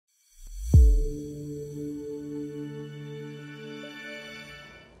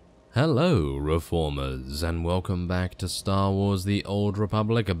Hello, Reformers, and welcome back to Star Wars The Old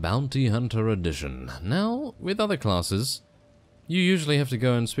Republic Bounty Hunter Edition. Now, with other classes, you usually have to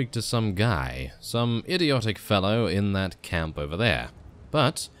go and speak to some guy, some idiotic fellow in that camp over there.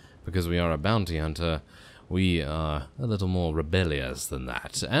 But, because we are a bounty hunter, we are a little more rebellious than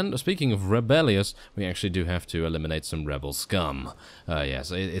that. And speaking of rebellious, we actually do have to eliminate some rebel scum.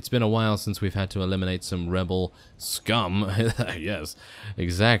 Yes, it's been a while since we've had to eliminate some rebel scum. Yes,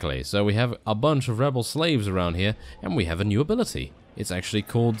 exactly. So we have a bunch of rebel slaves around here, and we have a new ability. It's actually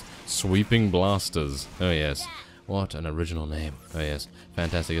called Sweeping Blasters. Oh yes, what an original name. Oh yes,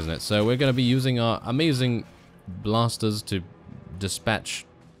 fantastic, isn't it? So we're going to be using our amazing blasters to dispatch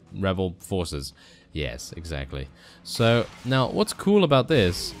rebel forces. Yes, exactly. So, now, what's cool about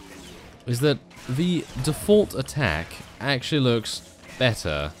this is that the default attack actually looks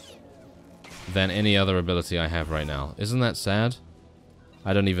better than any other ability I have right now. Isn't that sad?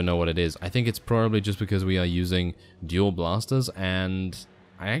 I don't even know what it is. I think it's probably just because we are using dual blasters, and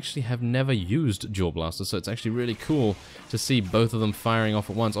I actually have never used dual blasters, so it's actually really cool to see both of them firing off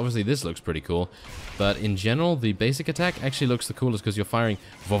at once. Obviously, this looks pretty cool, but in general, the basic attack actually looks the coolest because you're firing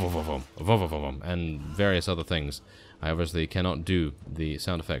and various other things. I obviously cannot do the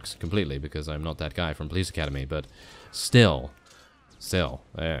sound effects completely because I'm not that guy from Police Academy, but still,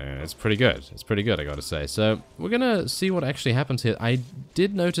 it's pretty good. It's pretty good, I gotta say. So, we're gonna see what actually happens here. I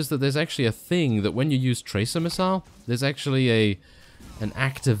did notice that there's actually a thing that when you use Tracer Missile, there's actually an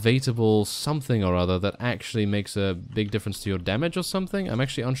activatable something or other that actually makes a big difference to your damage or something. I'm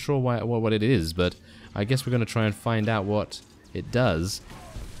actually unsure what it is, but I guess we're going to try and find out what it does.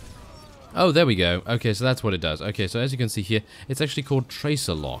 Oh, there we go. Okay, so that's what it does. Okay, so as you can see here, it's actually called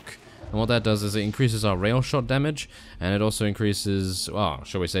Tracer Lock. And what that does is it increases our rail shot damage, and it also increases, well,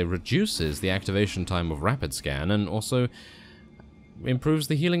 shall we say, reduces the activation time of Rapid Scan, and also improves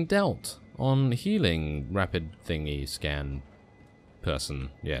the healing dealt on healing Rapid Thingy Scan person.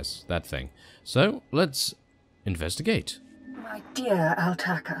 Yes, that thing. So, let's investigate. My dear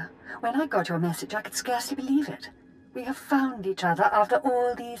Altaka, when I got your message, I could scarcely believe it. We have found each other after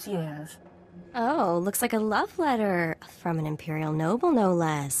all these years. Oh, looks like a love letter from an Imperial noble, no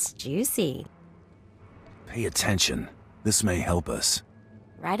less. Juicy. Pay attention. This may help us.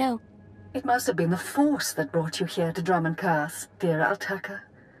 Righto. It must have been the Force that brought you here to Drum and Curse, dear Altaka.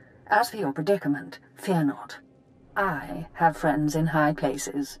 As for your predicament, fear not. I have friends in high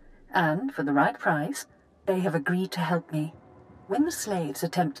places, and, for the right price, they have agreed to help me. When the slaves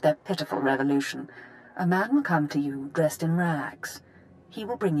attempt their pitiful revolution, a man will come to you dressed in rags. He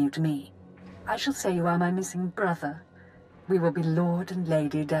will bring you to me. I shall say you are my missing brother. We will be Lord and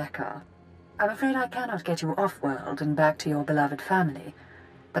Lady Dakar. I'm afraid I cannot get you off-world and back to your beloved family,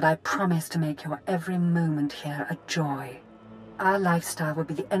 but I promise to make your every moment here a joy. Our lifestyle will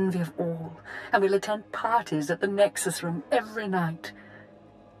be the envy of all, and we'll attend parties at the Nexus Room every night.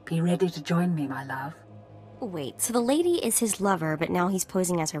 Be ready to join me, my love. Wait, so the lady is his lover, but now he's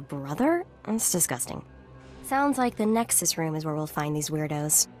posing as her brother? That's disgusting. Sounds like the Nexus Room is where we'll find these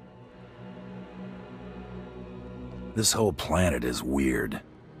weirdos. This whole planet is weird.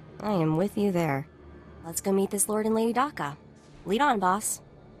 I am with you there. Let's go meet this Lord and Lady Daka. Lead on, boss.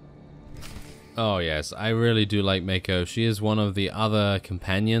 Oh yes, I really do like Mako. She is one of the other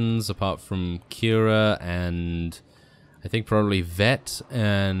companions, apart from Kira and I think probably Vet,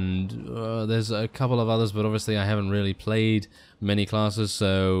 and there's a couple of others, but obviously I haven't really played many classes,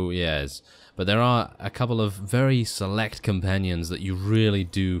 so yes. But there are a couple of very select companions that you really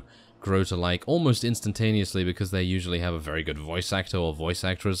do grow to like almost instantaneously because they usually have a very good voice actor or voice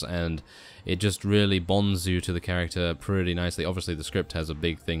actress, and it just really bonds you to the character pretty nicely. Obviously the script has a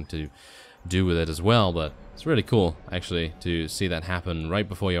big thing to do with it as well, but it's really cool actually to see that happen right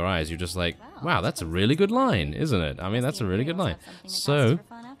before your eyes. You're just like, wow, that's a really good line, isn't it? I mean, that's a really good line. So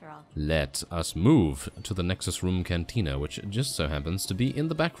let us move to the Nexus Room Cantina, which just so happens to be in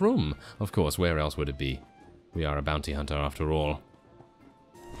the back room. Of course, where else would it be? We are a bounty hunter after all.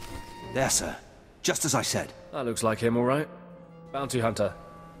 There, sir. Just as I said. That looks like him, all right. Bounty hunter.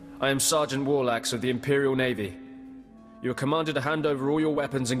 I am Sergeant Warlax of the Imperial Navy. You are commanded to hand over all your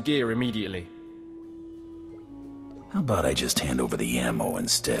weapons and gear immediately. How about I just hand over the ammo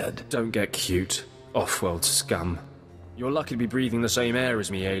instead? Don't get cute, off-world scum. You're lucky to be breathing the same air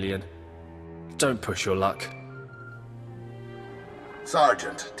as me, alien. Don't push your luck.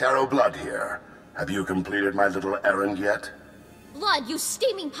 Sergeant, Taro Blood here. Have you completed my little errand yet? Blood, you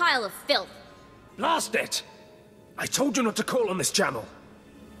steaming pile of filth! Blast it! I told you not to call on this channel!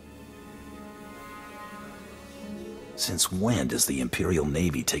 Since when does the Imperial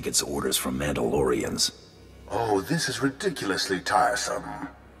Navy take its orders from Mandalorians? Oh, this is ridiculously tiresome.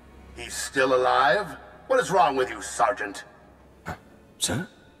 He's still alive? What is wrong with you, Sergeant? Sir?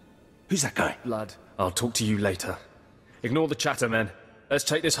 Who's that guy? Blood, I'll talk to you later. Ignore the chatter, men. Let's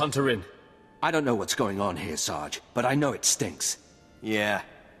take this hunter in. I don't know what's going on here, Sarge, but I know it stinks. Yeah.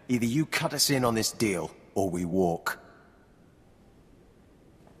 Either you cut us in on this deal, or we walk.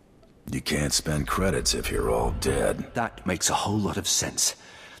 You can't spend credits if you're all dead. That makes a whole lot of sense.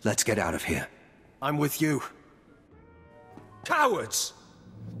 Let's get out of here. I'm with you. Cowards!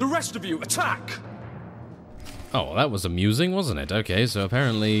 The rest of you, attack! Oh, well, that was amusing, wasn't it? Okay, so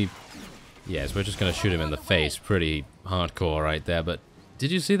apparently... Yes, we're just gonna shoot him in the face. Pretty hardcore right there, but...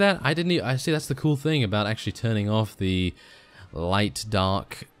 Did you see that? I didn't I see that's the cool thing about actually turning off the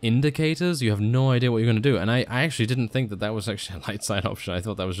light-dark indicators. You have no idea what you're going to do. And I actually didn't think that that was actually a light side option. I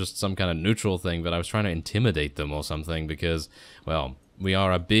thought that was just some kind of neutral thing, but I was trying to intimidate them or something because, well, we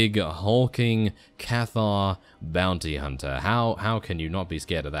are a big, hulking Cathar bounty hunter. How can you not be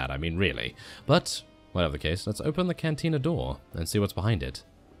scared of that? I mean, really. But, whatever the case, let's open the cantina door and see what's behind it.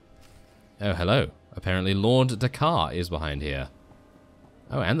 Oh, hello. Apparently Lord Dakar is behind here.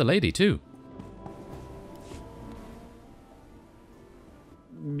 Oh, and the lady, too.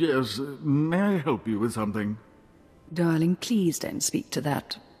 Yes, may I help you with something? Darling, please don't speak to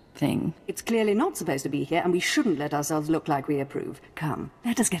that thing. It's clearly not supposed to be here, and we shouldn't let ourselves look like we approve. Come,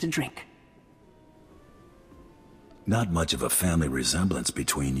 let us get a drink. Not much of a family resemblance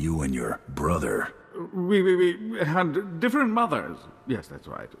between you and your brother. We had different mothers. Yes, that's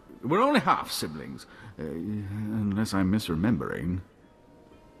right. We're only half siblings, unless I'm misremembering.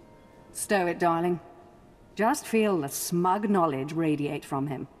 Stow it, darling. Just feel the smug knowledge radiate from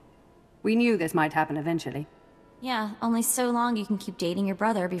him. We knew this might happen eventually. Yeah, only so long you can keep dating your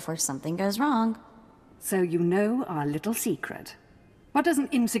brother before something goes wrong. So you know our little secret. What does an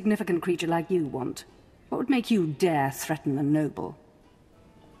insignificant creature like you want? What would make you dare threaten a noble?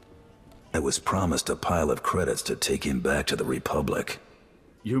 I was promised a pile of credits to take him back to the Republic.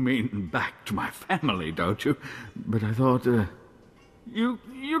 You mean back to my family, don't you? But I thought,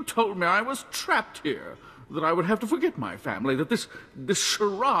 You told me I was trapped here, that I would have to forget my family, that this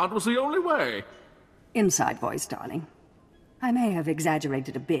charade was the only way. Inside voice, darling. I may have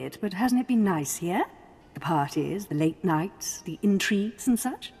exaggerated a bit, but hasn't it been nice here? The parties, the late nights, the intrigues and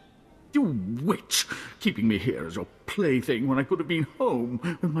such? You witch! Keeping me here as your plaything when I could have been home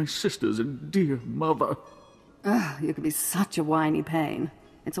with my sisters and dear mother. You can be such a whiny pain.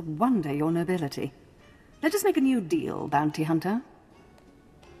 It's a wonder your nobility. Let us make a new deal, bounty hunter.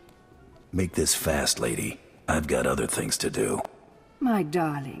 Make this fast, lady. I've got other things to do. My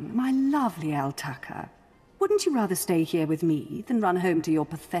darling, my lovely Altaka. Wouldn't you rather stay here with me than run home to your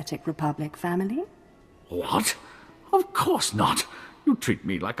pathetic Republic family? What? Of course not. You treat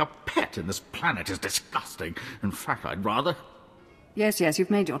me like a pet, and this planet is disgusting. In fact, I'd rather... Yes,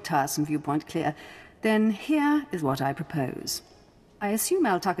 you've made your tiresome viewpoint clear. Then here is what I propose. I assume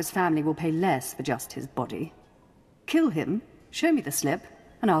Altaka's family will pay less for just his body. Kill him, show me the slip,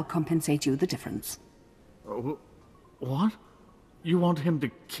 and I'll compensate you the difference. What? You want him to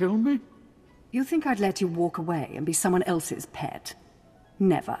kill me? You think I'd let you walk away and be someone else's pet?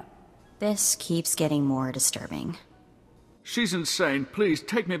 Never. This keeps getting more disturbing. She's insane. Please,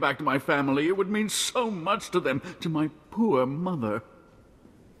 take me back to my family. It would mean so much to them, to my poor mother.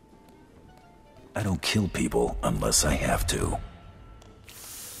 I don't kill people unless I have to.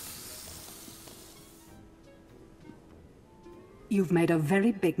 You've made a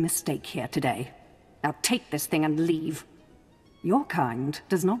very big mistake here today. Now take this thing and leave. Your kind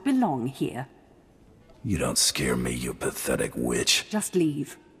does not belong here. You don't scare me, you pathetic witch. Just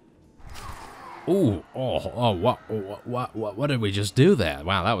leave. Ooh, what did we just do there?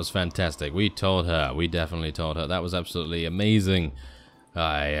 Wow, that was fantastic. We told her. We definitely told her. That was absolutely amazing.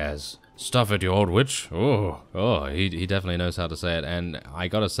 Yes. Stuff it, you old witch. He definitely knows how to say it. And I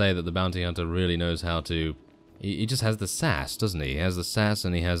gotta say that the bounty hunter really knows how to... He just has the sass, doesn't he? He has the sass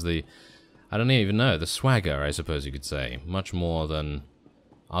and he has the... I don't even know, the swagger, I suppose you could say. Much more than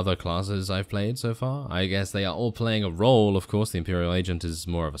other classes I've played so far. I guess they are all playing a role, of course. The Imperial Agent is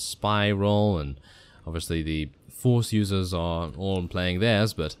more of a spy role, and obviously the Force users are all playing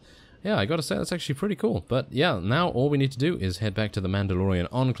theirs, but yeah, I gotta say, that's actually pretty cool. But yeah, now all we need to do is head back to the Mandalorian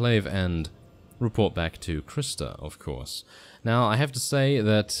Enclave and report back to Krista, of course. Now, I have to say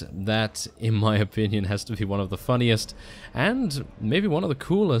that, in my opinion, has to be one of the funniest and maybe one of the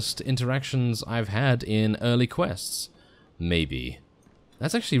coolest interactions I've had in early quests. Maybe.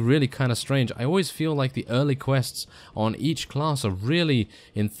 That's actually really kind of strange. I always feel like the early quests on each class are really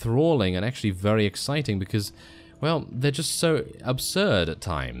enthralling and actually very exciting because, well, they're just so absurd at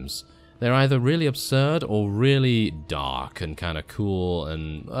times. they're either really absurd or really dark and kind of cool,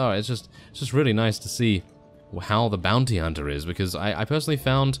 and oh, it's just really nice to see how the bounty hunter is, because I personally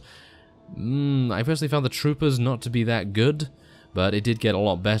found the troopers not to be that good, but it did get a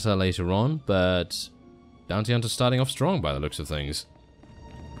lot better later on. But bounty hunter's starting off strong by the looks of things.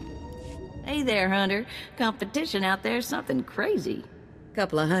 Hey there, Hunter. Competition out there's something crazy.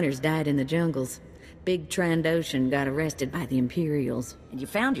 Couple of hunters died in the jungles. Big Trandoshan got arrested by the Imperials, and you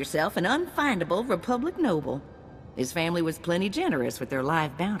found yourself an unfindable Republic noble. His family was plenty generous with their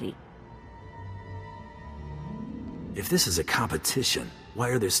live bounty. If this is a competition, why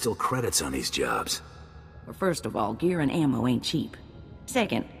are there still credits on these jobs? Well, first of all, gear and ammo ain't cheap.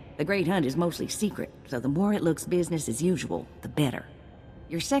 Second, the Great Hunt is mostly secret, so the more it looks business as usual, the better.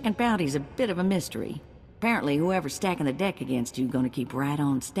 Your second bounty's a bit of a mystery. Apparently, whoever's stacking the deck against you gonna keep right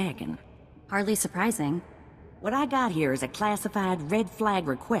on stacking. Hardly surprising. What I got here is a classified red flag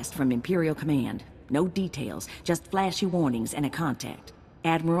request from Imperial Command. No details, just flashy warnings and a contact.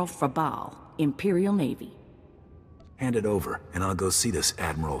 Admiral Frabal, Imperial Navy. Hand it over, and I'll go see this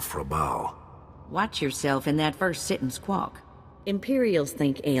Admiral Frabal. Watch yourself in that first sit and squawk. Imperials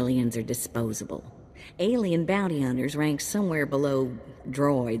think aliens are disposable. Alien bounty hunters rank somewhere below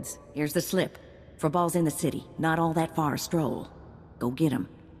droids. Here's the slip. Frabal's in the city, not all that far a stroll. Go get him.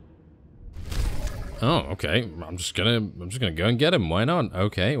 Oh, okay. I'm just gonna go and get him. Why not?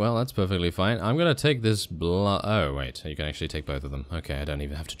 Okay, well, that's perfectly fine. I'm gonna take this oh, wait. You can actually take both of them. Okay, I don't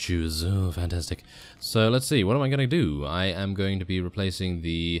even have to choose. Oh, fantastic. So, let's see. What am I gonna do? I am going to be replacing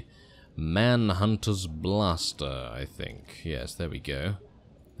the Manhunter's Blaster, I think. Yes, there we go.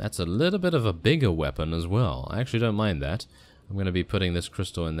 That's a little bit of a bigger weapon as well. I actually don't mind that. I'm going to be putting this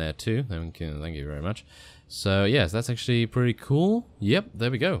crystal in there too. Thank you very much. So, yes, that's actually pretty cool. Yep, there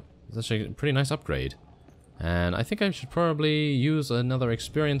we go. It's actually a pretty nice upgrade. And I think I should probably use another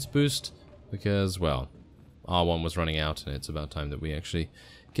experience boost because, well, R1 was running out and it's about time that we actually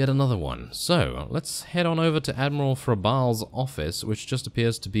get another one. So, let's head on over to Admiral Frabal's office, which just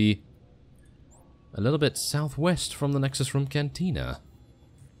appears to be a little bit southwest from the Nexus Room Cantina.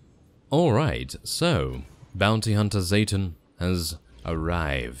 Alright, so, Bounty Hunter Zayton has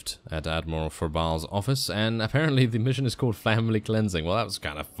arrived at Admiral Frabal's office, and apparently the mission is called Family Cleansing. Well, that was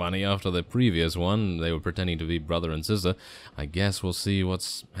kind of funny. After the previous one, they were pretending to be brother and sister. I guess we'll see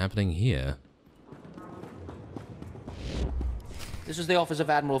what's happening here. This is the office of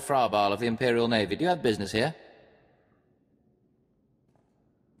Admiral Frabal of the Imperial Navy. Do you have business here?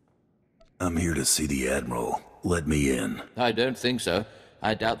 I'm here to see the Admiral. Let me in. I don't think so.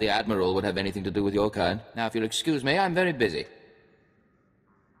 I doubt the Admiral would have anything to do with your kind. Now, if you'll excuse me, I'm very busy.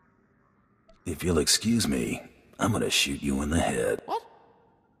 If you'll excuse me, I'm gonna shoot you in the head. What?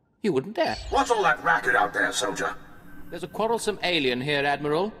 You wouldn't dare. What's all that racket out there, soldier? There's a quarrelsome alien here,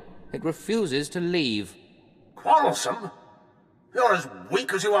 Admiral. It refuses to leave. Quarrelsome? You're as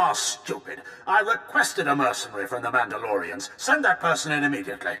weak as you are stupid. I requested a mercenary from the Mandalorians. Send that person in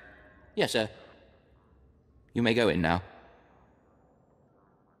immediately. Yes, sir. You may go in now.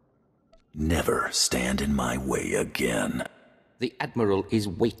 Never stand in my way again. The Admiral is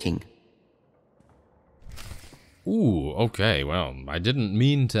waiting. Ooh, okay, well, I didn't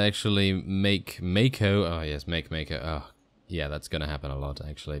mean to actually make Mako... Oh, yes, make Mako... Oh, yeah, that's gonna happen a lot,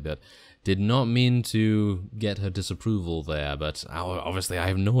 actually, but did not mean to get her disapproval there, but obviously I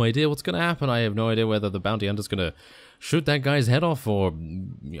have no idea what's gonna happen. I have no idea whether the bounty hunter's gonna shoot that guy's head off, or...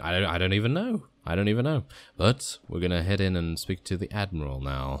 I don't even know. I don't even know. But we're gonna head in and speak to the Admiral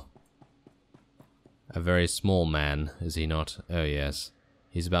now. A very small man, is he not? Oh, yes.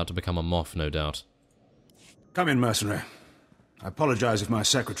 He's about to become a Moff, no doubt. Come in, mercenary. I apologize if my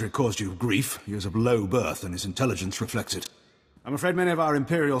secretary caused you grief. He is of low birth, and his intelligence reflects it. I'm afraid many of our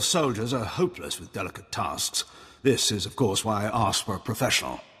Imperial soldiers are hopeless with delicate tasks. This is, of course, why I asked for a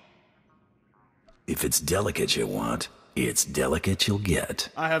professional. If it's delicate you want, it's delicate you'll get.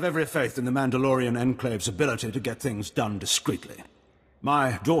 I have every faith in the Mandalorian Enclave's ability to get things done discreetly.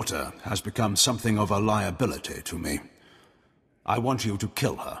 My daughter has become something of a liability to me. I want you to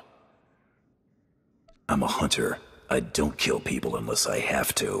kill her. I'm a hunter. I don't kill people unless I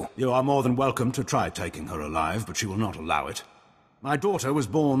have to. You are more than welcome to try taking her alive, but she will not allow it. My daughter was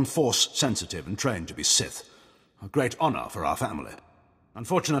born Force-sensitive and trained to be Sith. A great honor for our family.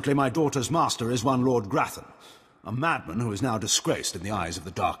 Unfortunately, my daughter's master is one Lord Grathan, a madman who is now disgraced in the eyes of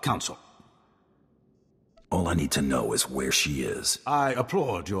the Dark Council. All I need to know is where she is. I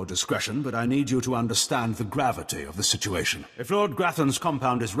applaud your discretion, but I need you to understand the gravity of the situation. If Lord Grathan's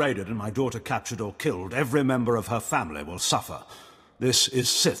compound is raided and my daughter captured or killed, every member of her family will suffer. This is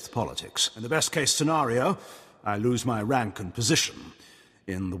Sith politics. In the best-case scenario, I lose my rank and position.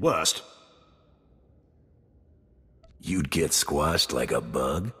 in the worst. You'd get squashed like a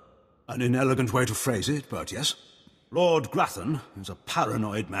bug? An inelegant way to phrase it, but yes. Lord Grathan is a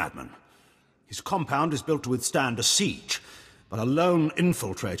paranoid madman. His compound is built to withstand a siege, but a lone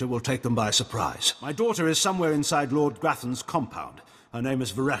infiltrator will take them by surprise. My daughter is somewhere inside Lord Grathan's compound. Her name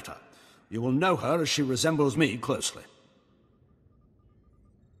is Veretta. You will know her as she resembles me closely.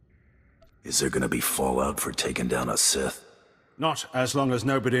 Is there gonna be fallout for taking down a Sith? Not as long as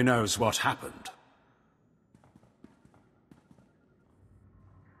nobody knows what happened.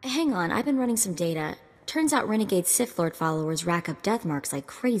 Hang on, I've been running some data. Turns out renegade Sith Lord followers rack up death marks like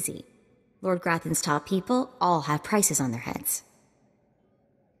crazy. Lord Grathan's top people all have prices on their heads.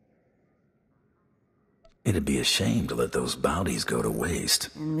 It'd be a shame to let those bounties go to waste.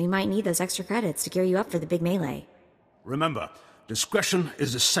 And we might need those extra credits to gear you up for the big melee. Remember, discretion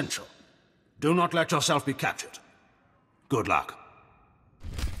is essential. Do not let yourself be captured. Good luck.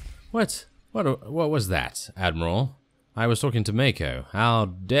 What was that, Admiral? I was talking to Mako. How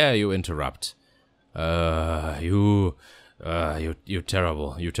dare you interrupt? You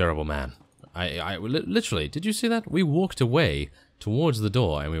terrible man. I literally, did you see that? We walked away towards the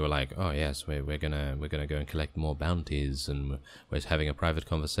door and we were like, oh yes, we're gonna go and collect more bounties, and we're having a private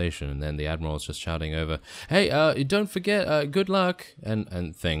conversation, and then the Admiral's just shouting over, hey, don't forget, good luck,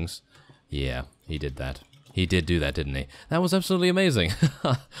 and things. Yeah, he did that. He did do that, didn't he? That was absolutely amazing.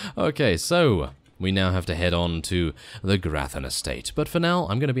 Okay, so we now have to head on to the Grathan estate. But for now,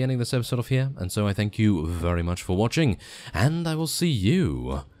 I'm going to be ending this episode off here, and so I thank you very much for watching, and I will see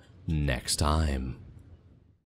you next time.